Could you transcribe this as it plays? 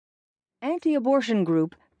Anti-abortion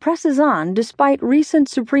group presses on despite recent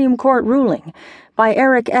Supreme Court ruling by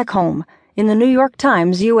Erik Eckholm in the New York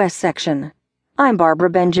Times U.S. section. I'm Barbara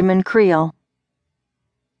Benjamin Creel.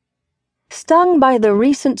 Stung by the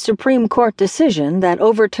recent Supreme Court decision that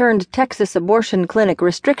overturned Texas abortion clinic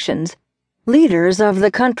restrictions, leaders of the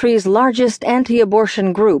country's largest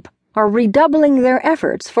anti-abortion group are redoubling their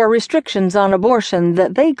efforts for restrictions on abortion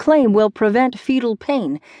that they claim will prevent fetal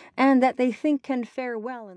pain and that they think can fare well in